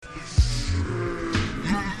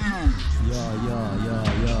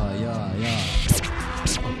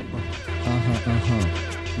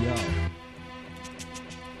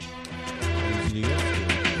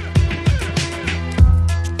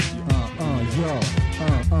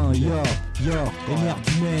yo,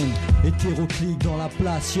 énergumène, hétéroclique dans la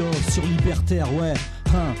place, yo, sur Libertaire, ouais,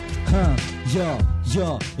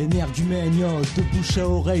 yo, énergumène, yo, de bouche à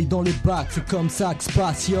oreille dans les bacs, c'est comme ça que se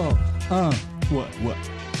passe, yo, ouais.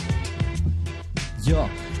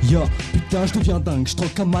 Yo, putain, je deviens dingue, je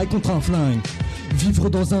troque un mic contre un flingue. Vivre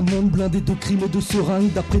dans un monde blindé de crimes et de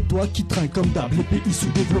seringues. D'après toi qui trinquent comme d'hab les pays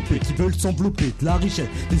sous-développés qui veulent s'envelopper de la richesse,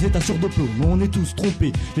 des états sur de plomb. Mais on est tous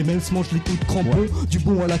trompés, les mêmes se mangent les coups de crampons. Du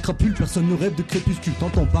bon à la crapule, personne ne rêve de crépuscule.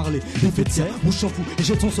 T'entends parler, les faits de serre, bouche s'en fout et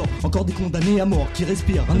jette son sort. Encore des condamnés à mort qui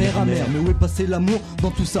respirent un air amer. Mais où est passé l'amour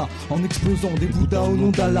dans tout ça? En explosant des bouddhas au nom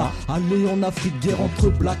d'Allah. Aller en Afrique, guerre entre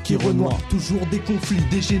blacks et renois. Toujours des conflits,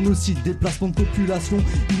 des génocides, déplacements de population,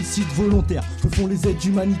 illicites volontaires. Que font les aides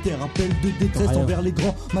humanitaires? Appel de détresse envers les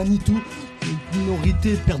grands Manitou. Une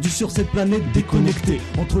minorité perdue sur cette planète, déconnectée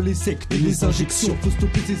entre les sectes et les injections. Faut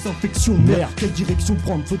stopper ces infections, merde, quelle direction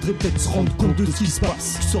prendre? Faudrait peut-être se rendre compte de ce qui se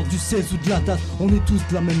passe. Tu sors du 16 ou de la date, on est tous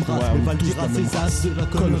de la même race. Mais va le dire à ces as de la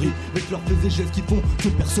connerie, avec leurs faits et gestes qui font que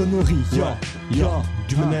personne ne rit. Yo,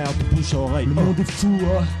 du meneur de bouche à oreille. Le monde est fou,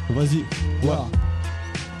 Vas-y,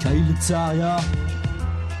 Kyle Tsaria.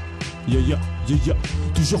 Yo.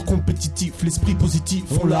 Toujours compétitif, l'esprit positif.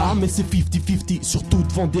 On l'a, mais c'est 50-50. Surtout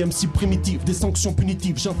devant des MC primitifs, des sanctions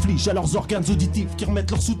punitives. J'inflige à leurs organes auditifs qui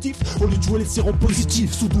remettent leurs soutifs au lieu de jouer les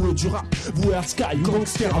séropositifs. Sous-doué du rap, voué à Sky,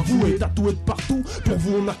 gangster avoué, tatoué de partout. Pour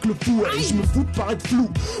vous, on a que le fou. Et je me fous de paraître flou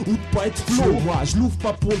ou de pas être flow. Moi, je l'ouvre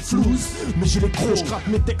pas pour le flouze, mais j'ai les crocs. Je gratte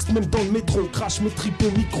mes textes même dans le métro. Crache mes tripes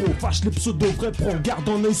au micro. Fâche les pseudos vrais pros. Garde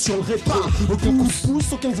un œil sur le rétro. Aucun coup de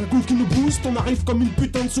pouce, aucun coup qui nous booste. On arrive comme une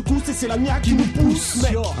putain de secousse et c'est la nia qui nous pousse,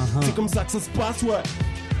 mec. C'est comme ça que ça se passe, ouais.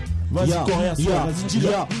 Vas-y, Coréa, vas-y, dis-le.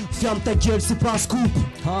 Ferme ta gueule, c'est pas un scoop.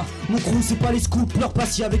 Mon crew, c'est pas les scoops. Leur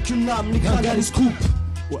passer avec une lame, les gringas, les scoops.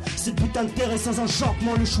 Cette putain de terre est sans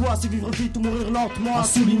enchantement. Le choix, c'est vivre vite ou mourir lentement. À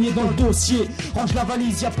souligner dans le dossier. Range la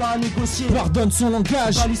valise, y'a pas à négocier. Pardonne son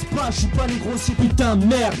langage. Valise pas, j'suis pas les grossiers. Putain de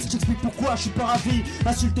merde. J't'explique pourquoi j'suis pas ravi.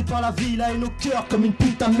 Insulté par la vie, la haine au cœur comme une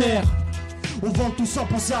putain de mère. On vend tout sans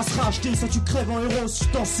penser à se racheter. Soit tu crèves en héros, si tu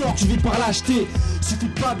t'en sors, tu vis par l'acheter. Suffit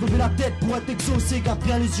pas de lever la tête pour être exaucé. Garde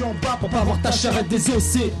bien les yeux en bas pour pas voir ta charrette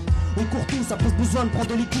désossée. On court tous, ça pose besoin de prendre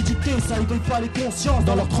de liquidité. Ça éveille pas les consciences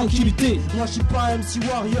dans leur tranquillité. Moi je suis pas un MC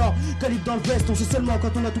Warrior, calibre dans le veste. On sait seulement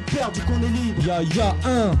quand on a tout perdu qu'on est libre. Y'a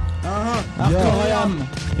hardcore et âme,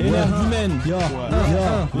 énergumène.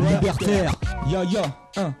 Libertaire.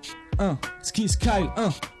 Skis Kyle,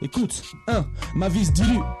 écoute, ma vie se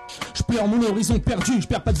dilue. Je pleure mon horizon perdu, je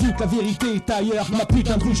perds pas de vue que la vérité est ailleurs. Ma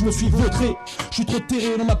putain de rue, je me suis vautré. Je suis trop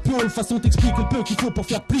terré dans ma peau, façon t'explique le peu qu'il faut pour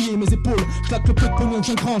faire plier mes épaules. Je claque le peu de pognon que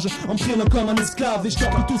j'engrange, en me prenant comme un esclave. Et je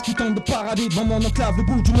torpille tout ce qui tente de parader devant mon enclave. Le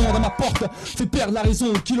bout du monde à ma porte fait perdre la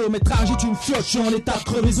raison. Kilométrage est une fiotte, je suis en état de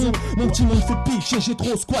crevaison. Mon petit monde fait pitch et j'ai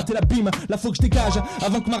trop squatté l'abîme. Là faut que je dégage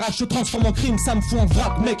avant que ma rage se transforme en crime. Ça me fout en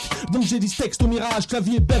vrac mec, donc j'ai dit texte au mirage. Que la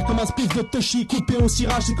vie est belle comme un spiff de Toshi coupé au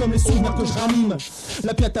cirage, c'est comme les souvenirs que je ranime.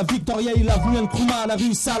 La Piata Victoria, il a venu un Nkrumah, la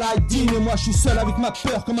rue Saladin. Et moi je suis seul avec ma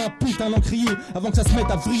peur comme un putain d'encrier. Avant que ça se mette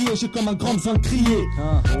à vriller, j'ai comme un grand besoin de crier.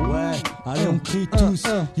 Allez on crie tous.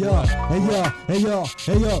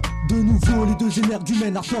 De nouveau les deux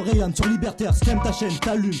énergumènes, hardcore et âme sur Libertaire. Stem ta chaîne,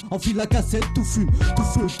 t'allumes, enfile la cassette, tout fume, tout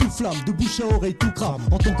feu, tout flamme, de bouche à oreille, tout crame.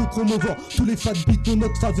 En tant que chromovore, tous les fat beats ont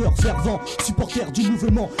notre faveur. Fervent, supporter du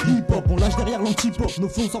mouvement hip-hop. On lâche derrière l'anti-pop, nos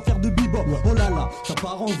flots sans faire de bebop. Oh là là, ça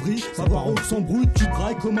part en vrille, savoir où s'embrouille. Tu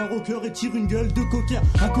brailles comme un rocker et tire une gueule de cocker.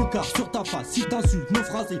 Un cocard sur ta face, si t'insultes,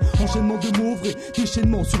 naufrasé. Enchaînement de mots vrais,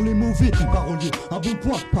 déchaînement sur les mauvais paroliers. Un bon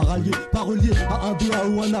point, parolier à un BA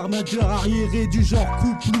ou un armateur arriéré du genre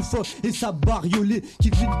couple loufoque et sa bariolée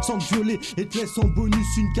qui vide sans te violer et te laisse en bonus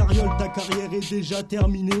une carriole. Ta carrière est déjà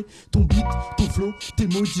terminée. Ton beat, ton flow, tes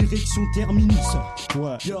mots, direction terminus.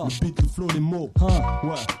 Le beat, le flow, les mots.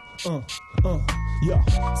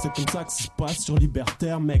 C'est comme ça que ça se passe sur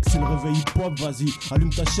Libertaire, mec. C'est le réveil hip-hop, vas-y.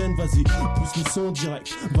 Allume ta chaîne, vas-y. Pousse le son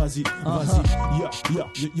direct, vas-y.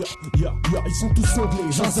 Ils sont tous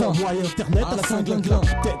cinglés. Zinzin, moi et internet à la Saint-Glinglin.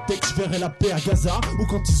 Peut-être dès que je verrai la paix à Gaza, ou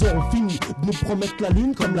quand ils auront fini de nous promettre la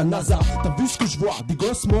lune comme la NASA. T'as vu ce que je vois? Des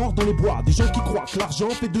gosses morts dans les bois. Des gens qui croient que l'argent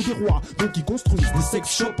fait d'eux des rois. Donc ils construisent des sex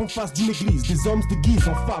shops en face d'une église. Des hommes se déguisent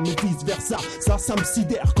en femmes et vice versa. Ça me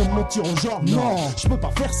sidère comme mentir au genre. Non, je peux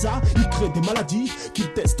pas faire ça. Ils créent des maladies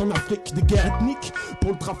qu'ils testent en Afrique. Des guerres ethniques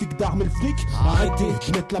pour le trafic d'armes et le fric. Arrêtez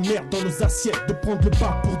de mettre la merde dans nos assiettes, de prendre le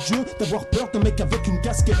pas pour Dieu, d'avoir peur d'un mec avec une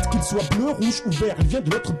casquette. Qu'il soit bleu, rouge ou vert, il vient de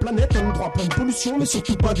notre planète. Un endroit plein de pollution mais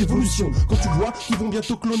surtout pas d'évolution. Quand tu vois qu'ils vont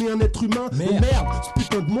bientôt cloner un être humain, merde, ce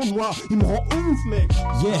putain de monde, moi, il me rend ouf, mec.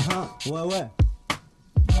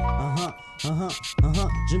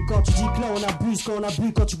 J'aime quand tu dis que là on abuse, quand on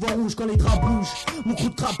abuse, quand tu vois rouge, quand les draps bougent. Mon crew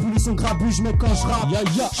de crapule, ils sont grabuges, mais quand je rappe,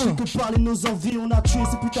 je sais que parler de nos envies, on a tué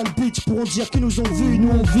ces putains de bitches, pourront dire qu'ils nous ont vus, nous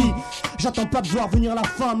on vit. J'attends pas de voir venir la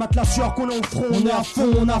fin, matelas sûr qu'on est au front, on est à fond,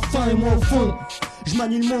 on a faim et moi au fond. Je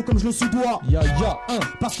manie le mot comme je le sous-dois.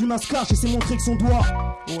 Parce que l'humain se cache et c'est montré que son doigt.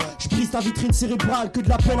 Je brise ta vitrine cérébrale, que de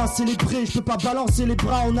la peine à célébrer. Je peux pas balancer les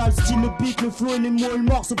bras, on a le style, le beat, le flow et les mots et le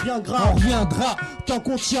morceau bien grave. On reviendra tant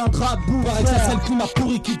qu'on tiendra debout. Paraît que ça c'est le climat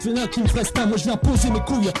pourri qui te fait un, qui me reste un. Moi je viens poser mes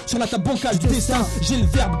couilles sur la table bancale du destin. J'ai le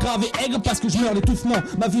verbe grave et aigre parce que je meurs d'étouffement.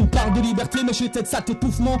 Ma vie me parle de liberté mais chez les têtes ça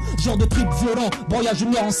t'étouffement. Genre de trip violent, broyage je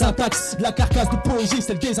meurs en syntaxe. La carcasse de poésie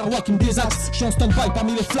c'est le désarroi qui me désaxe. Je suis en stand-by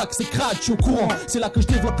parmi les flaques, c'est crade, je suis au courant. C'est là que je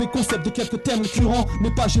développe les concepts de quelques thèmes récurrents.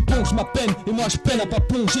 Mais pas j'éponge ma peine et moi je peine à pas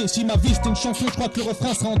plonger. Si ma vie c'était une chanson je crois que le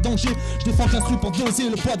refrain sera en danger. Je défends l'instru pour doser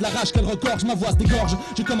le poids de la rage qu'elle regorge. Ma voix se dégorge,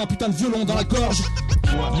 j'ai comme un putain de violon dans la gorge.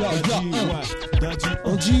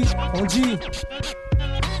 On dit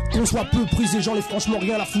qu'on soit peu prisé, j'en ai franchement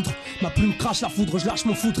rien à foutre. Ma plume crache la foudre, je lâche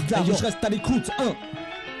mon foutre. Là, je reste à l'écoute.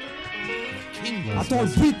 Attends le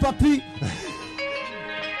beat, papy.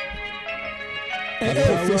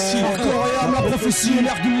 La prophétie,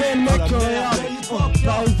 énergumène, mec.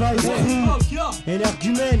 Et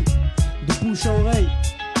énergumène, de bouche à oreille.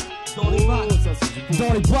 Dans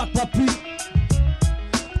les bacs, papy.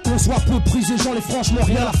 Qu'on soit peu prisé, j'en ai franchement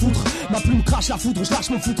rien à foutre. Ma plume crache la foudre, je lâche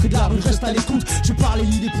mon foutre et de la rue, je reste à l'écoute. Je parle les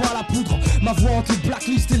lits des poids à la poudre. Ma voix entre les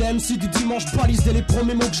blacklists et les MC du dimanche balise dès les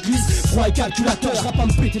premiers mots que je glisse. Froid et calculateur, je rappe à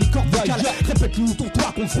me péter les cordes vocales. Répète-le autour de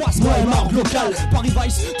toi qu'on froisse, moi et marque locale. Paris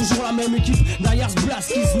Vice, toujours la même équipe. Derrière ce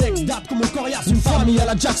blast, Kiss Next, date comme au Corias. Une famille à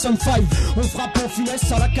la Jackson 5. On frappe en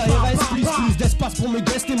finesse à la KRS. Plus d'espace pour mes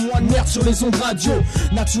guests et moi de merde sur les ondes radio.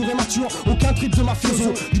 Nature et mature, aucun trip de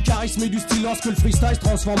mafioso. Du charisme et du style lorsque le freestyle se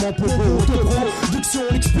transforme en popo. Production,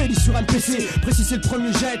 l'expédie sur NPC. Précis c'est le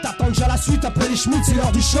premier jet, t'attends déjà la suite. Après les Schmitz, c'est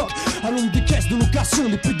l'heure du choc. À l'ombre des caisses de location,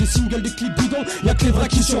 des putes, des singles, des clips bidons. Y'a que les vrais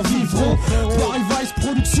qui survivront. Paris Vice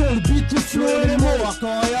Production, le beat, le flow et les mots.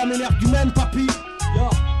 Hardcore et âme, énergumène, papy.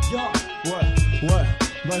 Ouais,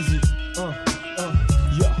 vas-y.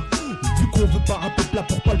 Vu qu'on veut pas rapper plat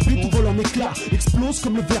pour pas le beat, on vole en éclat. Explose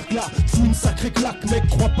comme le verglas. Fous une sacrée claque, mec,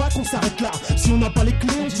 crois pas qu'on s'arrête là. Si on n'a pas les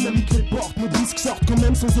clés, on dynamite les portes. Nos disques sortent quand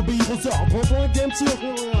même sans obéir aux ordres. Prends-toi un game sur.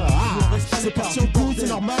 C'est parti en couille, c'est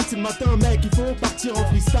normal, c'est le matin, mec. Il faut partir en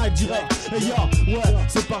freestyle direct. Et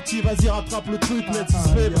c'est parti, vas-y, rattrape le truc, net si se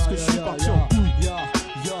fait, parce que je suis parti en couille.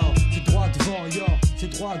 C'est droit devant, c'est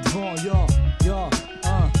droit devant,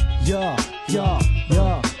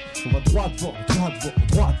 On va droit devant.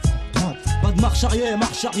 Pas de marche arrière,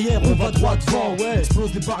 on va droit devant, ouais.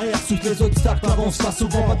 Explose les barrières, toutes les obstacles, avance face au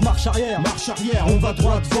vent. Pas de marche arrière, on va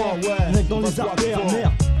droit devant, ouais. Mec dans les artères,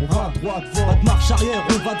 merde, on va droit devant. Pas de marche arrière,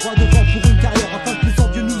 on va droit devant pour une carrière. Afin que les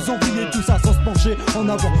envieux nous envient, tout ça sans se pencher en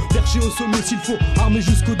avant. Perché au sommet s'il faut, armé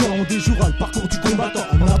jusqu'aux dents. On déjouera le parcours du combattant.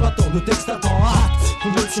 En abattant, le texte attend, qu'on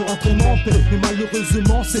veut sur entraînement, paix. Mais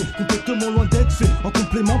malheureusement, c'est complètement loin d'être fait. En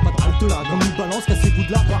complément, pas de halte là, dans une balance, cassez-vous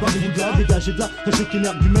de là, barrez-vous de là, dégagez de là. Sachez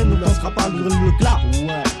qu'énergumène, on ne lancera pas le plat.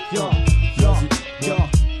 Ouais,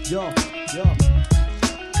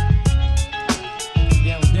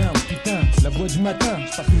 putain, la voix du matin,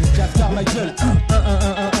 je passe le Qatar, ma gueule.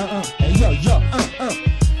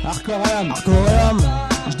 Hardcore et âme.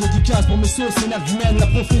 Je dédicace pour mes sauces, énergumène, la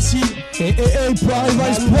prophétie. Paris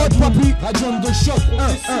Vice Prod, papy. Radio de choc,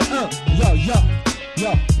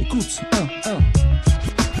 écoute,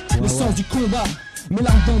 le sens du combat. Mes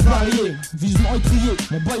larmes dans le barillet, visuellement étrié,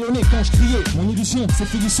 mon baïonné quand je criais, mon illusion c'est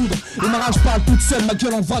fait dissoudre. Et ma rage parle toute seule, ma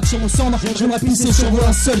gueule en vrac sur mon cendre. J'aimerais pisser sur vos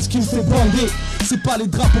linceuls, ce qui me fait bander. C'est pas les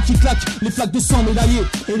drapeaux qui claquent, les flaques de sang médaillées.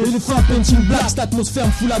 Et les fins painting black, cette atmosphère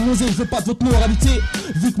me fout la nausée. Je veux pas de votre moralité,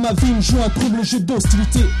 vu que ma vie me joue un trouble jeu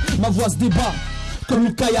d'hostilité. Ma voix se débat, comme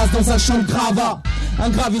une caillasse dans un champ de gravat. Un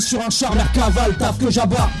gravé sur un char Mercaval, taf que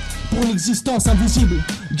j'abats. Pour une existence invisible,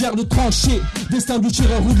 guerre de tranchées, destin du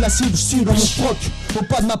tireur ou de la cible, je suis dans mon stroke. Au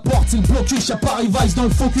pas de ma porte, c'est le blocus, y'a Paris Vice dans le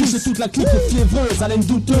focus. C'est toute la clique de fiévreuse, haleine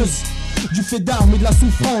douteuse. Du fait d'armes et de la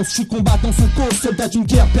souffrance, je suis combattant sans cause, soldat d'une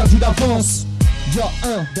guerre perdue d'avance.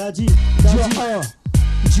 Daddy,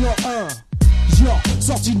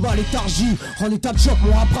 sorti de ma léthargie, en état de choc,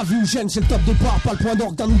 mon rap a vu gêne, c'est le top départ, pas le point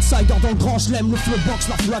d'orgue d'un outsider dans le grand chelem, le flow box,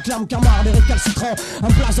 la foule acclame, camarade, les récalcitrants, un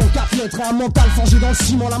blason 4 lettres et un mental forgé dans le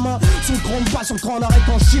ciment, la main, sur le grand pas, sur le cran en arrêt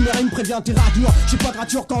quand je chimère, il me prévient t'es radure, j'ai pas de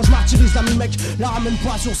rature quand je martyrise la mec, la ramène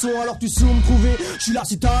pas sur son, alors tu sais où me trouver, je suis là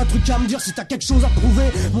si t'as un truc à me dire, si t'as quelque chose à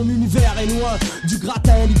prouver, mon univers est loin, du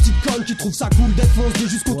gratin, des petites connes qui trouvent ça cool d'être foncé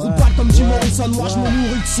jusqu'au trou de balle comme Jim Morrison, moi je me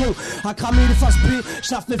nourris de son, à cramer les faces B,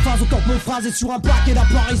 j'laffe mes phases autant que mes phrases et sur pour un paquet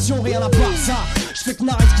d'apparitions, rien à part ça. Je fais que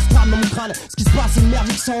narrer ce qui se trame dans mon crâne. Ce qui se passe c'est une merde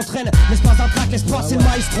qui s'entraîne. L'espace d'un track, l'espace c'est le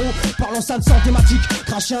maestro. Parlons ça de sans thématique.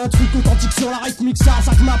 Cracher un truc authentique sur la rythmique, ça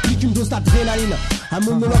que m'applique une dose d'adrénaline. Un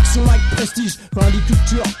monologue sur Mike Prestige. Quand la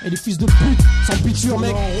culture et des fils de pute sans piture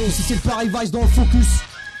mec. Et si c'est le Paris Vice dans le focus.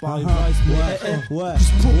 Paris Vice, ouais.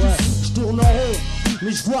 Je tourne en rond,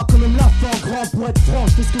 mais je vois quand même la fin grande. Pour être franc,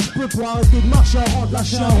 je fais ce que je peux pour arrêter de marcher en rang, de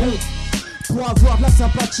lâcher un rond. Pour avoir de la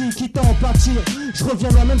sympathie, quitte à en pâtir. Je reviens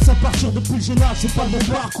moi-même sans partir depuis le génage, c'est pas le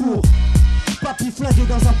bon parcours. Papy flingué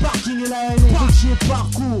dans un parking et la haine, on veut chier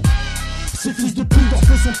parcours. Ces fils de pute ont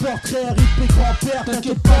fait son portrait, RIP grand-père,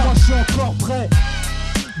 t'inquiète pas, moi je suis encore prêt.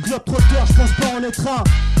 Globetrotter, je pense pas en être un.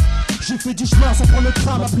 J'ai fait du chemin sans prendre le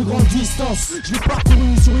tram à plus grande distance. Je l'ai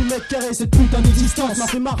parcouru sur 8 mètres carrés, cette putain d'existence m'a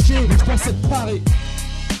fait marcher, mais je pense être paré.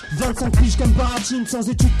 25 piges comme Baratine, sans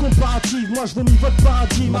études comparatives. Moi je vomis votre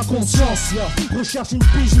paradis, ma conscience recherche une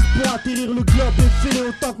pige juste pour atterrir le globe et filer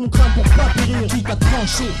autant que mon crâne pour pas périr. Qui t'a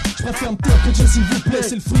tranché, je préfère me taire que Dieu s'il vous plaît.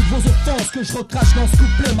 C'est le fruit de vos offenses que je recrache dans ce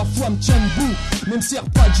couplet. Ma foi me tient debout, même si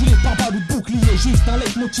pas de gilet, par balle ou bouclier. Juste un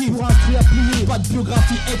leitmotiv pour instruire à plier. Pas de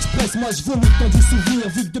biographie express, moi je vomis tant du souvenir.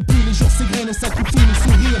 Vu que depuis les jours s'égrènent et sacrifient les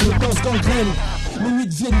sourires. Le danse gangrène, mes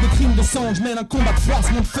nuits deviennent des crimes de sang. Je mène un combat de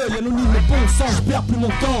farce, mon feuille anonyme et bon sang. Je perds plus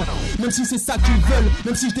mon temps. Même si c'est ça qu'ils veulent,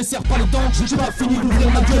 même si je desserre pas les dents, j'ai pas fini d'ouvrir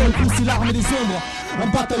ma gueule. C'est l'armée des ombres, un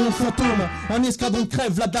bataillon fantôme, un escadron de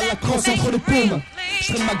crève, la dalle, la crosse entre les paumes.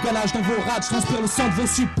 Je traîne ma galage dans vos rats, je transpire le sang de vos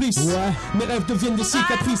supplices. Mes rêves deviennent des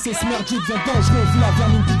cicatrices et ce merdier devient dangereux. Vu la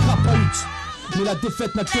vermine qui grappe la lutte, mais la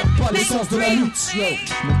défaite n'altère pas l'essence de la lutte.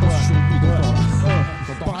 Maintenant je suis le plus d'accord.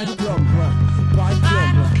 Pareil que l'homme,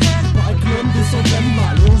 descend de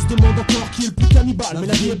l'animal. Et on se demande encore qui est le plus cannibale. Mais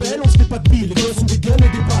la vie est belle, on se fait pas de billes. Les gosses ont des guns et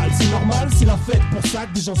des balles. C'est normal, c'est la fête. Pour ça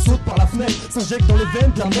que des gens sautent par la fenêtre, s'injectent dans les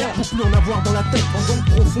veines de la merde pour plus en avoir dans la tête. Dans le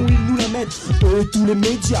profond, ils nous la mettent. Eux et tous les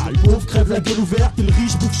médias. Le pauvre crève la gueule ouverte et le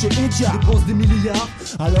riche bouffe chez Edia. Dépense des milliards.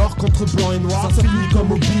 Alors qu'entre blanc et noir, ça finit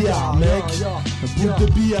comme au billard. Mec, un boule de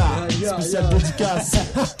billard. Spécial dédicace.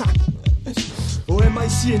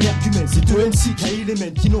 OMIC, énergumène, c'est deux MC, Kyle et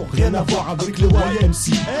Men qui n'ont rien à voir avec les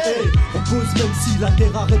YMC. Hey, on pose même si la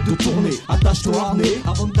terre arrête de tourner. Attache-toi harnais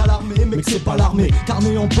avant de t'alarmer, mec c'est pas l'armée.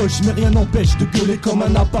 Carnet en poche, mais rien n'empêche de gueuler comme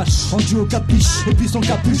un apache. Rendu au capiche, et puis sans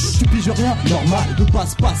capuche, tu piges rien. Normal, le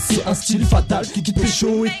passe-passe, c'est un style fatal qui quitte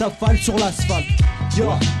pécho et t'affale sur l'asphalte.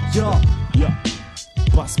 Yo.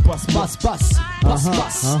 Passe.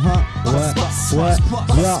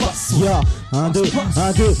 1, 2,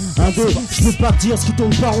 je peux pas dire ce qui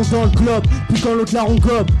tombe pas rond dans le club. Puis quand l'autre la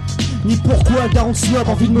rongobe, ni pourquoi un daron snob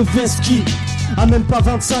envie de me vesquiller. À même pas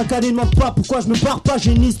 25 années, demande pas pourquoi je me barre pas,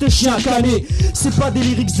 j'ai une liste de chiens canés. C'est pas des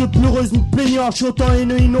lyrics de pleureuse ni de plaignant, je suis autant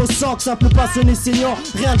haineux innocent que simple passionné saignant.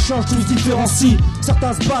 Rien ne change, tout se différencie.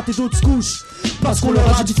 Certains se battent et d'autres se couchent parce qu'on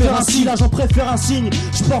leur a différencie. Là j'en préfère un signe,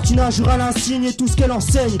 je porte une injure à l'insigne et tout ce qu'elle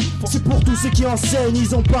enseigne, c'est pour tous ceux qui enseignent,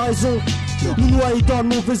 ils ont pas raison. Nous noyer dans le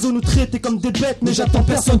mauvais eau, nous traiter comme des bêtes, mais j'attends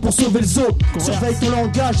personne pour sauver le zoo. Surveille ton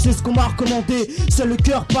langage, c'est ce qu'on m'a recommandé. Seul le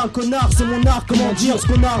cœur, pas un connard, c'est mon art, comment dire ce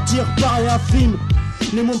qu'on a à dire, pareil à un film.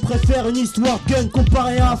 Les mondes préfèrent une histoire gun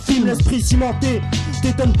comparée à un film, l'esprit cimenté.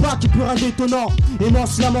 T'étonnes pas qu'il peut rien d'étonnant. Aimant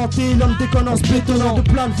se lamenter, l'homme déconne en se bétonnant. De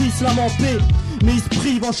plein de vices lamentés, mais il se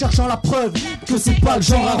prive en cherchant la preuve que c'est pas le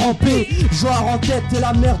genre à ramper. Genre en tête et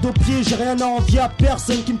la merde au pied. J'ai rien à envier à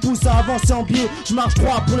personne qui me pousse à avancer en biais. Je marche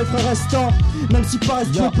droit pour les frères restants, même si par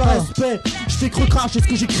respect, par respect, je fais creux-crache, est-ce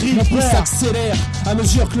que j'écris. Mon pouce s'accélère à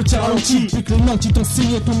mesure que le tir ralentit. Puis que les nantis t'ont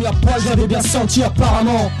saigné, t'ont mis à poil, j'avais bien senti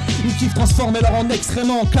apparemment. Ils kiffent transformer leur en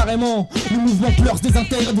extrêmement, carrément. Le mouvement pleure, se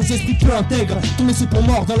désintègre, des esprits peu intègres. Ton laissé pour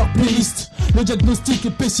mort dans leur playlist. Le diagnostic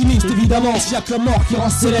est pessimiste, évidemment, s'il y a que la mort qui rend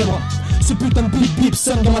célèbre. Ce putain de bip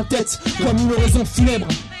sonne dans ma tête comme une oraison funèbre.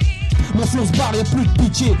 Mon flow se barre, y'a plus de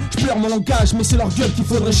pitié. Je pleure mon langage, mais c'est leur gueule qu'il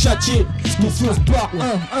faudrait châtier. Mon flow se barre,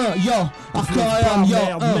 yo, hardcore AM, yo,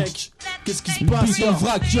 mec. Qu'est-ce qui se passe,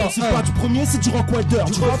 yo? C'est pas du premier, c'est du Rock Wilder,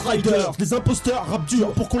 du Rough Rider. Des imposteurs, rap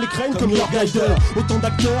dur, pour qu'on les craigne comme leur guider. Autant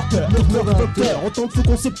d'acteurs que de docteurs, autant de faux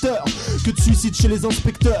concepteurs que de suicides chez les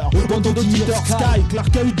inspecteurs. Autant d'auditeurs, Sky,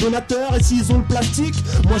 Clark a eu de donateur. Et s'ils ont le plastique,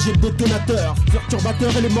 moi j'ai le détonateur.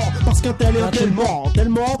 Perturbateur élément, parce qu'un tel est un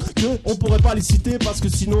tellement que on pourrait pas les citer. Parce que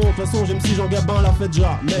sinon, de toute façon, j'aime si Jean Gabin l'a fait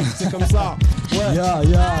déjà. Mec, c'est comme ça. Ouais.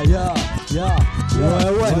 C'est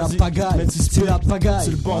la pagaille, c'est la pagaille,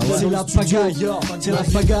 c'est le bordel, c'est la pagaille, c'est la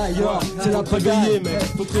pagaille, c'est la pagaille,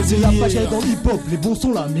 c'est la pagaille dans le hip-hop. Les bons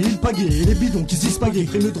sont là, mais ils pagaient, et les bidons qui s'y spagaient,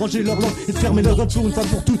 créent de ranger leur langue et de fermer leur rap pour une fois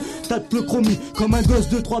pour toutes. Tâte le chromie, comme un gosse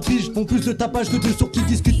de 3 piges, font plus de tapage que de sourds qui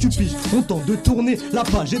disent que tu piges. Content de tourner la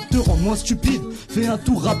page et de te rendre moins stupide. Fais un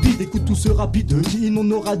tour rapide, écoute tout ce rapide qui inonde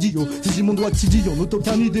nos radios. Saisis mon doigt accidillon, n'ont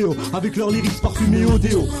aucun idéo, avec leurs lyrics parfumés au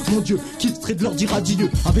déo. Mon Dieu, qui serait de leur dire adieu,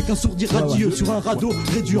 avec un sourire radieux sur un radeau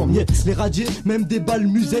réduit en miettes. Les radiés, même des balles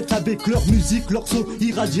musettes, avec leur musique, leur son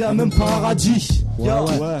irradié à même pas un radis. Y'a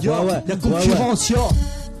concurrence, y'a.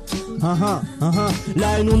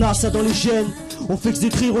 La haine, on a ça dans les gènes. On fait que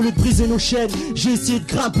d'écrire au lieu de briser nos chaînes. J'ai essayé de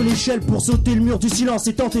grimper l'échelle pour sauter le mur du silence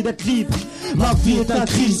et tenter d'être libre. Ma vie est un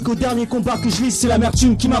cri, jusqu'au dernier combat que je lis, c'est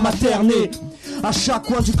l'amertume qui m'a materné. À chaque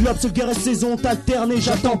coin du club, seule guerre et saison ont alterné.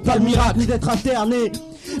 J'attends pas le miracle ni d'être interné.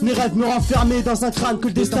 Mes rêves me renfermés dans un crâne que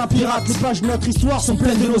le destin pirate. Les pages de notre histoire sont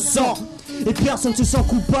pleines de nos sangs. Et personne se sent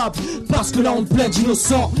coupable, parce que là on plaide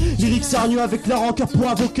d'innocent. Lyrique sarnieux avec la rancœur pour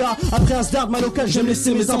avocat. Après un sdard mal local, j'aime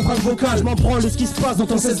laisser mes empreintes vocales. Je m'en branle de ce qui se passe dans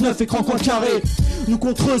ton 16-9 écran coin carré. Nous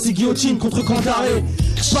contre eux, c'est guillotine contre camp d'arrêt.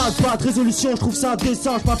 J'parle pas de résolution, je trouve ça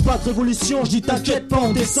indécent. J'parle pas de révolution, je dis t'inquiète pas,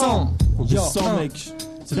 on descend. On descend, mec.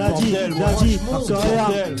 C'est le Daddy,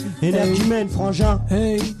 bordel, énergumène, frangin.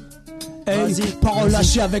 Hey, parole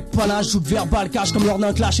lâchée avec panache, joute verbal, cache comme lors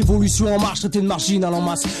d'un clash, évolution en marche, traité de marginal en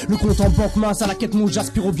masse. Le compte en banque mince, à la quête mouche,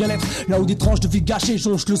 j'aspire au bien-être. Là où des tranches de vie gâchées,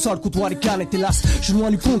 jonchent le sol, côtoie les canettes, hélas. Je suis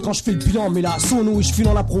loin du compte quand je fais le bilan, mais là, sono, oui, je file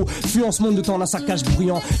dans la pro. Fuis en ce monde de temps, d'un saccage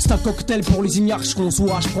bruyant. C'est un cocktail pour les ignares, je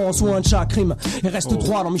conçois, je prends soin de chaque crime. Et reste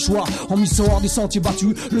droit dans mes choix, en mission hors des sentiers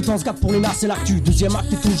battus. Le temps se gâte pour les nasses et l'actu. Deuxième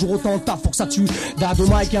acte, et toujours autant de taf pour que ça tue. Dado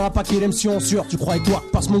Mike et un paquet d'MC en sueur, tu croyais quoi?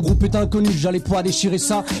 Parce que mon groupe est inconnu, j'allais pas déchirer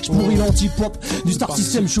ça. Je pourris l'anti-pop. Du star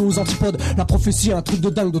system, je suis aux antipodes. La prophétie, un truc de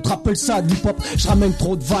dingue, d'autres appellent ça de hip-hop. Je ramène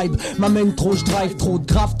trop de vibes, m'amène trop, je drive trop de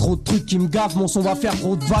grave, trop de trucs qui me gavent. Mon son va faire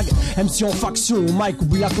trop de vagues. MC en faction, au mic,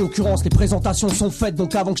 oublie la concurrence. Les présentations sont faites,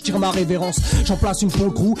 donc avant que je tire ma révérence, j'en place une pour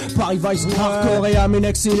le crew. Paris Vice, hardcore et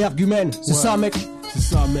Amenex et l'énergumène. C'est ça, mec.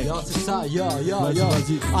 C'est ça, mec. C'est ça,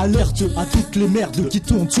 Alerte à toutes les merdes qui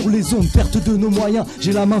tournent sur les ondes. Perte de nos moyens,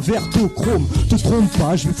 j'ai la main verte au chrome. Te trompe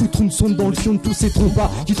pas, je vais foutre une sonde dans le fion de tous ces trompas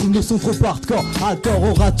qui trouvent le son trop hardcore. À tort,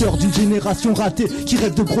 orateur d'une génération ratée qui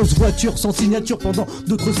rêve de grosses voitures sans signature pendant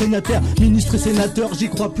d'autres sénateurs, ministres et sénateurs. J'y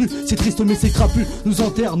crois plus, c'est triste mais c'est crapule. Nous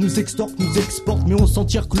enterrent, nous extorquent, nous exportent, mais on s'en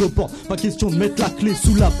tire que le port. Pas question de mettre la clé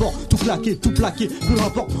sous la porte. Tout claquer, tout plaquer, peu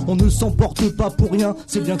importe. On ne s'emporte pas pour rien,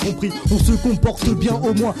 c'est bien compris. On se comporte bien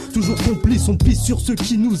au moins, toujours complice. On pisse sur ceux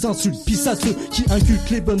qui nous insultent, pisse à ceux qui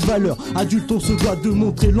inculquent les bonnes valeurs. Adulte, on se doit de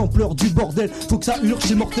montrer l'ampleur du bordel. Faut que ça hurle,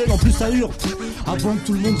 c'est mortel, en plus ça hurle avant que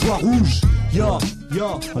tout le monde soit rouge. J'ai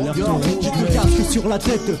le casque sur la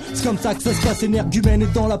tête, c'est comme ça que ça se passe. Énergumène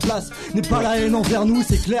est dans la place, n'est pas la haine envers nous,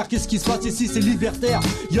 c'est clair. Qu'est-ce qui se passe ici, c'est libertaire.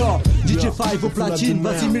 DJ5 au platine,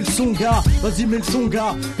 vas-y mets le son gars, vas-y mets le son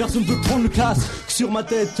gars. Personne veut prendre le casque sur ma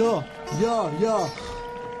tête.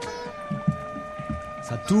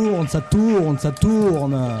 Ça tourne, ça tourne, ça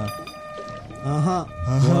tourne.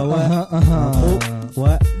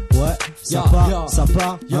 Ouais, ça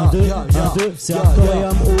part, 1, 2, c'est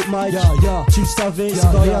Aquarium au mic. Tu le savais,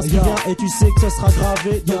 c'est Corias qui vient et tu sais que ça sera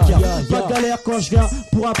gravé. Donc y'a pas de galère quand je viens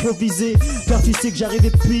pour improviser, car tu sais que j'arrive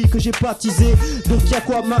depuis que j'ai baptisé. Donc y'a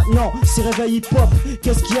quoi maintenant? C'est réveil hip hop.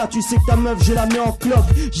 Qu'est-ce qu'il y a? Tu sais que ta meuf je la mets en cloque.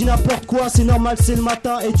 J'ai n'importe quoi, c'est normal, c'est le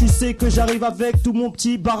matin. Et tu sais que j'arrive avec tout mon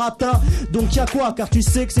petit baratin. Donc y'a quoi? Car tu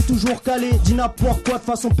sais que c'est toujours calé. Dis n'importe quoi, de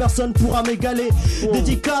façon personne pourra m'égaler.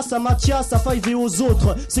 Dédicace à Mathias, à Five et aux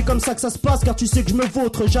autres. C'est comme ça que ça se passe, car tu sais que je me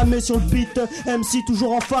vautre jamais sur le beat. MC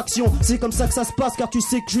toujours en faction. C'est comme ça que ça se passe, car tu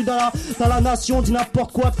sais que je suis dans la nation. Dis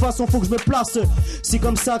n'importe quoi, de façon faut que je me place. C'est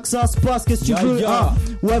comme ça que ça se passe, qu'est-ce que tu veux?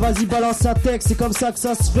 Ouais, vas-y balance un texte, c'est comme ça que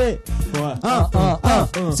ça se fait.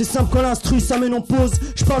 C'est simple quand l'instru ça ménopause.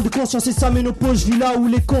 Je parle de conscience et ça ménopause. Je vis là où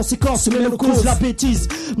les conséquences se mêlent aux causes. La bêtise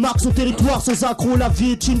marque son territoire sans accroc. La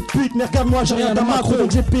vie est une pute, mais regarde-moi j'ai rien d'un macro.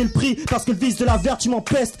 Donc j'ai payé le prix, parce que le vice de la vertu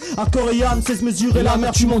m'empeste. À Coréane, 16 mesures et la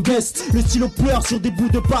mer tu m'en guestes. Le stylo pleure sur des bouts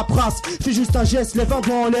de paperasse. Fais juste un geste, lève un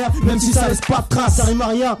doigt en l'air, même si ça laisse pas de trace. Ça rime à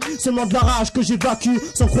rien, seulement de la rage que j'évacue,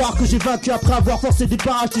 sans croire que j'ai vaincu après avoir forcé des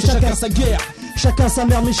barrages. Chacun sa guerre, chacun sa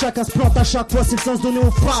mère, mais chacun se plante à chaque fois. C'est le sens donné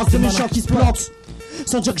aux phrases de méchants qui se plantent.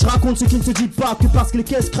 Sans dire que je raconte ce qui ne se dit pas, que parce que les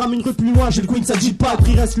caisses crament une rue plus loin, j'ai le queen, ça dit pas, le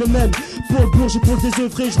prix reste le même. Pour le bourge et pour le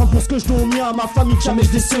désœuvré, je rends pour ce que je dois au mien, à ma famille, que jamais je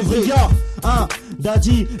décevrai.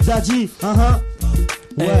 Daddy,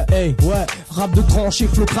 Rap de tranché,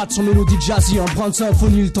 flocrate sur mélodie jazzy, un brin de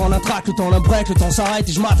symphonie, le temps d'un track, le temps d'un break, le temps s'arrête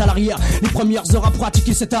et je mate à l'arrière. Les premières heures à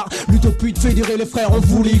pratiquer cet art, l'utopie de fédérer les frères, on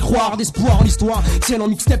voulait y croire, d'espoir en l'histoire, tienne en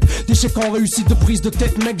mixtape, d'échecs en réussite, de prise de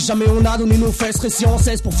tête, mec, jamais on a donné nos fesses, récits en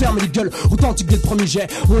cesse pour fermer les gueules, authentique dès le premier jet,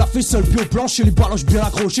 on l'a fait seul, puis au plancher, les ballons bien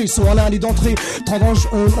accrochés, ils sont en allée d'entrée, tendance,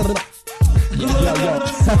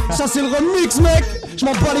 ça c'est le remix mec, je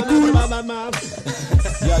m'en bats les couilles.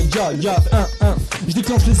 Je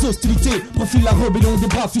déclenche les hostilités, profile la rébellion des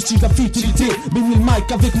bras, fustige la futilité, bénis le mic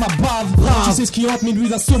avec ma bave. Tu sais ce qui hante mes nuits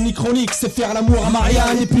d'insomnie chronique, c'est faire l'amour à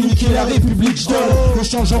Marianne et puis niquer la République. Je donne le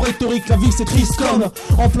change en rhétorique, la vie c'est triste comme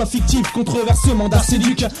emploi fictif, controversement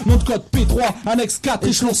d'arsénique. Nom de code P3, annexe 4,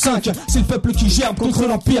 échelon 5. C'est le peuple qui gerbe contre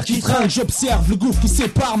l'empire qui trinque. J'observe le gouffre qui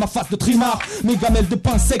sépare ma face de trimar, mes gamelles de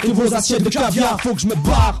pain sec et vos assiettes de caviar. Faut que je me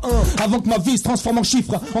barre avant que ma vie se transforme en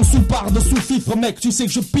chiffre, en sous-part de sous-fifre. Mec, tu sais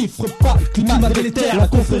que je piffre pas le climat délétère, la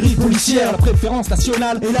confrérie policière, la préférence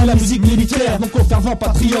nationale et la musique militaire. Donc au fervent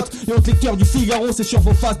patriote et au lecteur du Figaro, c'est sur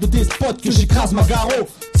vos faces de despotes que j'écrase ma garo.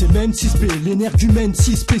 C'est même 6P, l'énergie humaine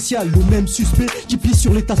si spéciale, le même suspect qui plie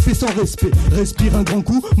sur l'état fait sans respect. Respire un grand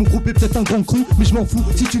coup, mon groupe est peut-être un grand cru, mais je m'en fous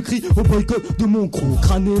si tu cries au boycott de mon crew.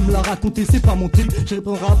 Crâner me l'a raconté, c'est pas mon trip, je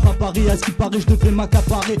répondrai à Paris, à ce qui paraît, je devrais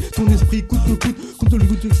m'accaparer ton esprit coûte que coûte, contre le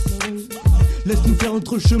goût de... Laisse-nous faire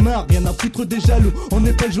notre chemin, rien à foutre des jaloux. On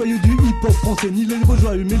n'est pas le joyeux du hip-hop français, ni les héros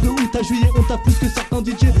joyeux. Mais de août à juillet, on tape plus que certains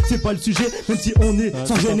DJ. C'est pas le sujet, même si on est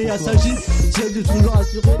sans gêner à s'agir. C'est de toujours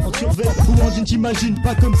assurer en survêt ou en jean, t'imagines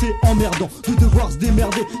pas comme c'est emmerdant de devoir se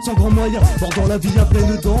démerder sans grand moyen. Or dans la vie y'a plein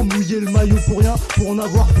de dents, mouiller le maillot pour rien, pour en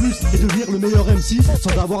avoir plus et devenir le meilleur MC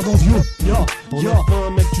sans avoir d'envieux. On a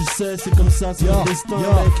faim, mec, tu sais, c'est comme ça, c'est le destin,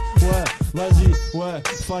 mec. Ouais, vas-y, ouais,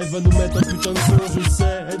 Five va nous mettre un putain de son, je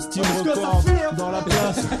sais, Epstein record dans la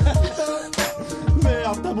place.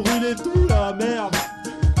 Merde, t'as brûlé tout là, merde.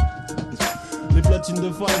 Les platines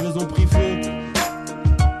de Five, elles ont pris feu.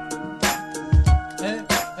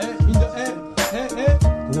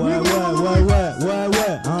 Ouais,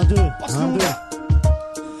 1, 2.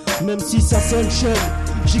 Même si ça s'enchaîne,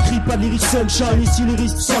 j'écris pas de lyrics sunshine, ici les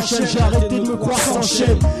risques s'enchaînent, j'ai arrêté de me croire sans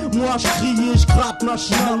chaîne. Moi je crie et je gratte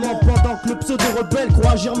machinalement, pendant que le pseudo-rebelle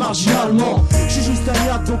croit agir marginalement. Je suis juste un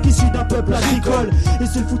yard donc issu d'un peuple agricole, et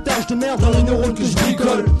c'est le foutage de merde dans les neurones que je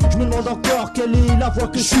bricole. Je me demande encore quelle est la voix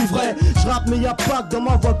que je suis vrai. Je rappe mais y'a pas que dans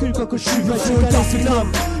ma voix que le que je suis vrai. C'est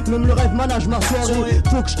l'âme, même le rêve manage ma soirée.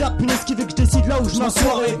 Faut que je tape une esquive et que je décide là où je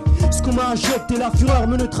m'assoirai. Ce qu'on m'a injecté, la fureur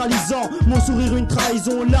me neutralisant, mon sourire une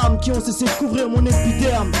trahison, larmes qui ont cessé de couvrir mon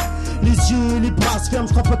épiderme. Les yeux et les bras se ferment,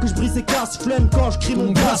 je crois pas que je brise et casse flemme quand je crie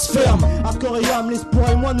mon blasphème. À corps et âme, l'espoir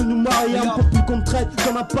et moi nous nous marions pour plus qu'on me traite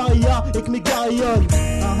comme un paria et que mes gars rayonnent.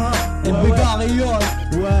 Et mes gars rayonnent.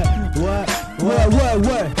 Ouais.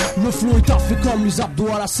 Le flow est parfait comme les abdos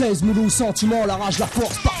à la 16, moulou sentiment, la rage, la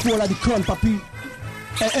force, parfois la déconne, papy.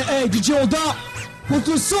 Hey, DJ Honda, monte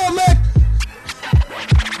le son, mec.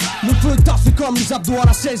 Le feu est parfait comme les abdos à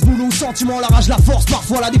la 16, moulou sentiment, la rage, la force,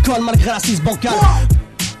 parfois la déconne, malgré la 6 bancale.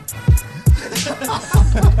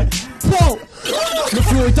 Wow. Le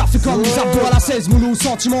flow est parfait comme les abdos à la 16, moulou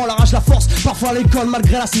sentiment, la rage, la force, parfois l'école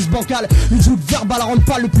malgré la 6 bancale. Une joute verbale à rendre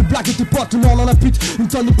pâle, le plus blague de tes potes, tout le monde en a pute. Une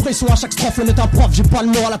tonne de pression à chaque strophe, on est un prof, j'ai pas le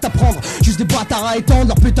moral à t'apprendre. Juste des bâtards à étendre,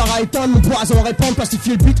 leur pétard à éteindre, mon poison à répandre,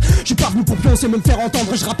 plastifier le beat. J'suis pas venu pour pioncer, me faire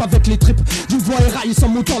entendre, je rappe avec les tripes. D'une voix éraillée sans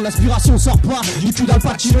montant, l'inspiration sort pas du cul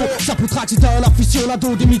d'Alpacino. Ça peut traquer, c'est un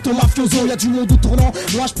aficionado, des mythos mafiosos, y'a du monde au tournant.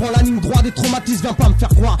 Moi j'prends la ligne droite des traumatismes, viens pas me faire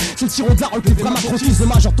croire. C'est le sirop de la rock, les vrais macrotismes,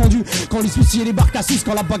 j'ai entendu. Quand les suicides les barques à 6,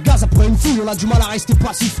 quand la bagasse après une fouille, on a du mal à rester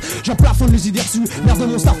passif. J'en plafonne les idées reçues, merde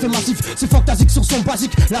mon staff est massif. C'est fantastique sur son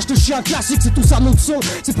basique, lâche de chien classique, c'est tout ça notre son.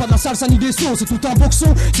 C'est pas de la salsa ni des sauts, c'est tout un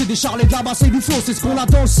boxon. C'est des charles et de la basse et du faux, c'est ce qu'on a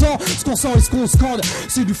dans le sang, ce qu'on sent et ce qu'on scande.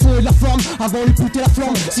 C'est du fond et de la forme, avant l'écoute et la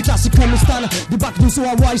flamme. C'est classique comme le style, des bacs de saut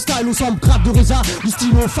Hawaii style au sample grade de reza, du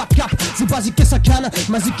stylo au fat cap. C'est basique et ça canne,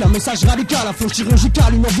 magique, un message radical, un flow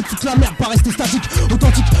chirurgical, une envie de toute la merde, pas rester statique.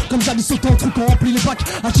 Authentique, comme jadis sautant en truc, on remplit les bacs,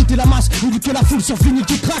 agiter la masse, éduquer la foule sur fini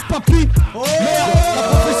qui craque, papy. Oh merde, la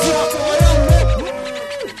profession.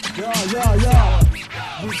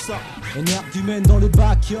 Énergumène dans le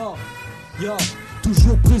bac, yo.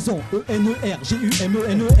 Toujours présent, E-N-E-R,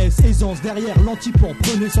 G-U-M-E-N-E-S, aisance derrière l'antipant,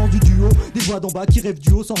 prenez sens du duo, des voix d'en bas qui rêvent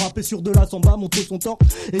du haut, sans rapper sur de la samba, montre son temps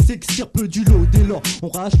et s'extirpe du lot. Dès lors,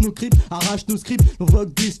 on arrache nos clips, arrache nos scripts, on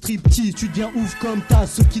vogue des striptease, tu deviens ouf comme t'as,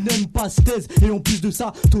 ceux qui n'aiment pas se taisent, et en plus de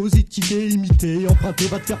ça, t'oses quitter, imiter, emprunter,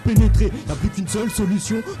 va te faire pénétrer, y'a plus qu'une seule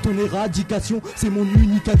solution, ton éradication, c'est mon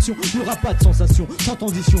unique action, y'aura pas de sensation, sans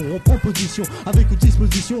transition, on prend position, avec une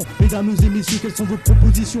disposition, mesdames et messieurs, quelles sont vos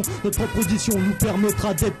propositions, notre propre audition nous permet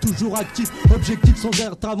permettra d'être toujours actif. Objectif sans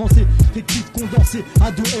être avancé, effectif condensé.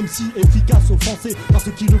 A2 MC efficace offensé par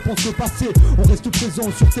ceux qui ne pensent que passer. On reste présent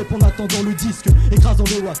sur tape en attendant le disque, écrasant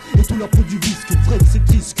les watts et tous leurs produits visques. Vrai que c'est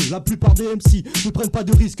triste, la plupart des MC ne prennent pas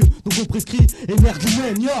de risques, donc on prescrit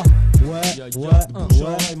énergumène, ya.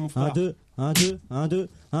 Un, deux.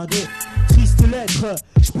 Triste lettre,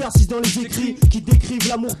 je persiste dans les écrits qui décrivent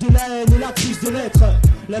l'amour de la haine et la crise de l'être.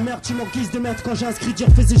 La merde tu manques de mettre quand j'inscris, dire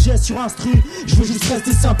fais et gestes sur instru. Je veux juste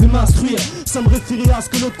rester simple et m'instruire, sans me référer à ce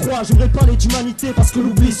que l'autre croit. J'aimerais parler d'humanité parce que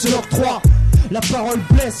l'oubli se l'octroie. La parole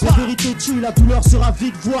blesse, la vérité tue, la douleur sera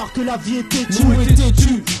vite, voir que la vie était tue. Où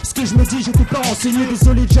étais-tu? Ce que je me dis, je t'ai pas renseigné.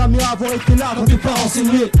 Désolé de jamais avoir été là quand t'es pas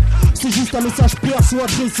renseigné. C'est juste un message perso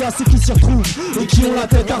adressé à ceux qui s'y retrouvent et qui ont la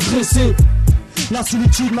tête adressée. La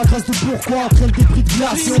solitude m'agresse de pourquoi entraîne des prix de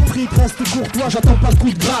glace. Et au prix reste courtois, j'attends pas le coup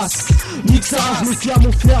de grâce. Nique ça, je me fie à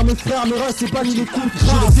mon flair, mes frères, mes restes, c'est pas ni les coups de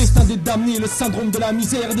grâce. J'ai le destin des damnés, le syndrome de la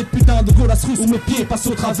misère, des putains de golas russes où mes pieds passent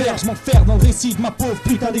au travers. Je m'enferme dans le récit de ma pauvre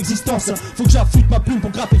putain d'existence. Faut que j'affûte ma plume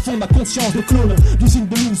pour gratter le fond de ma conscience de clone. D'usine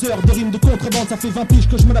de loser, de rimes de contrebande. Ça fait 20 piges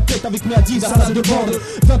que je me la pète avec mes hadiths à salade de bande.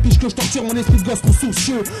 20 piges que je torture mon esprit de gosse trop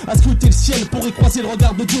soucieux à scruter le ciel pour y croiser le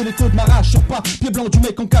regard de Dieu. L'écho de ma rage sur pas, pied blanc du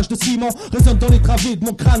mec en cage de ciment résonne dans les travées de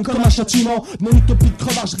mon crâne comme un châtiment. De mon utopie de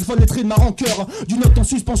crevard, je griffonne les traits de ma rancœur. Du note en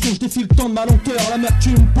suspension, je défile le temps de ma lenteur.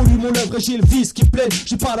 L'amertume pollue mon œuvre et j'ai le vice qui plaît.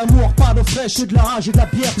 J'ai pas l'amour, pas d'eau fraîche, j'ai de la rage et de la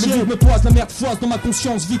bière. Le vide me toise, la merde foise dans ma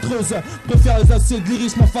conscience vitreuse. Préfère les accès de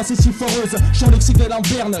lyrisme en face et si foreuse. Chant lexical en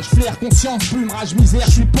berne, je flaire conscience, plume, rage, misère.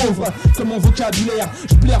 Je suis pauvre comme mon vocabulaire,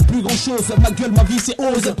 je plaire plus grand chose. Ma gueule, ma vie c'est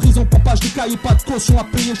ose. Prison, pompage de cahier, pas de caution à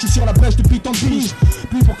payer. Je suis sur la brèche depuis tant de piges.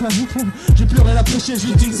 Plus pour que la vie tombe, j'ai plus rien à prêcher,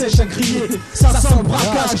 j'ai une sèche à crier. Ça sent le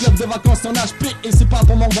braquage, club de vacances en HP. Et c'est pas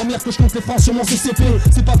pour m'endormir que je compte les francs sur mon CCP.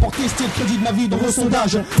 C'est pas pour tester le crédit de ma vie dans vos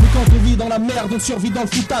sondages. Mais quand on vit dans la merde, on survit dans le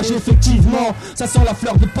foutage. Et effectivement, ça sent la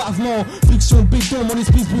fleur de pavement. Friction de béton, mon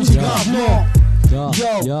esprit se brise gravement.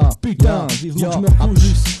 Yo, putain, vivement je me recouche.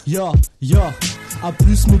 A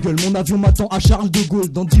plus mes gueules, mon avion m'attend à Charles de Gaulle.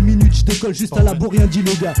 Dans 10 minutes je décolle juste à la bourre, rien dit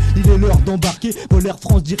le gars. Il est l'heure d'embarquer, Vol Air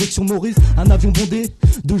France direction Maurice. Un avion bondé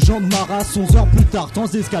de gens de ma race. 11 heures plus tard, temps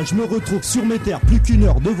d'escale, je me retrouve sur mes terres. Plus qu'une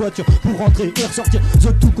heure de voiture pour rentrer et ressortir. Je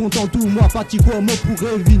tout content, tout moi, fatigue mot pour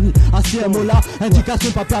Révini. ACMO là,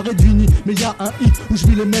 indication pas paré de Vini. Mais y'a un hit où je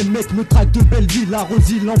vis les mêmes mecs me traquent de Belleville. La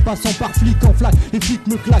Rosille en passant par flic en flaque. Les flics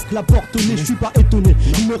me claquent la porte au nez, je suis pas étonné.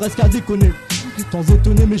 Il me reste qu'à déconner. Tant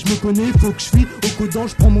étonné mais je me connais, faut que je fuis au codant,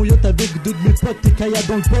 je prends mon yacht avec deux de mes potes et Kaya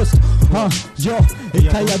dans le poste. Et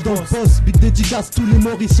Kaya dans le poste. Big dédicace tous les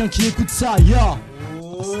Mauriciens qui écoutent ça,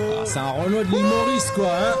 C'est un Renault de l'île Maurice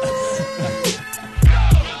quoi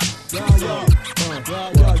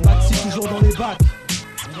Maxi toujours dans les bacs.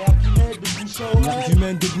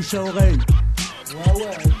 Argument de bouche à oreille.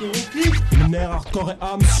 Luminaire, hardcore et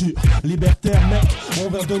âme sûre. Libertaire mec, on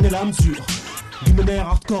vient donner la mesure. Luminaire,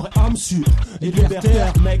 hardcore et âme sûre. Et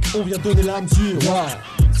libertaire mec, on vient donner la mesure.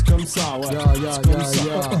 C'est comme ça, c'est comme ça.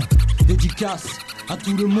 Dédicace à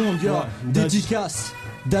tout le monde, dédicace.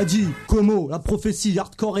 Daddy, Como, la prophétie,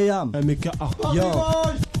 hardcore et âme. MK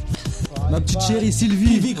hardcore. Ma petite chérie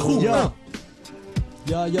Sylvie,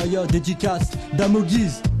 dédicace. Damo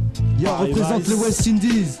Guise, représente le West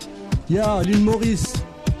Indies. L'île Maurice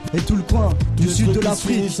et tout le coin du sud de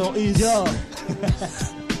l'Afrique.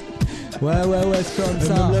 Ouais, c'est comme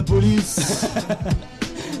ça. Même la police.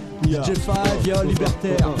 J5,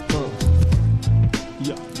 libertaire.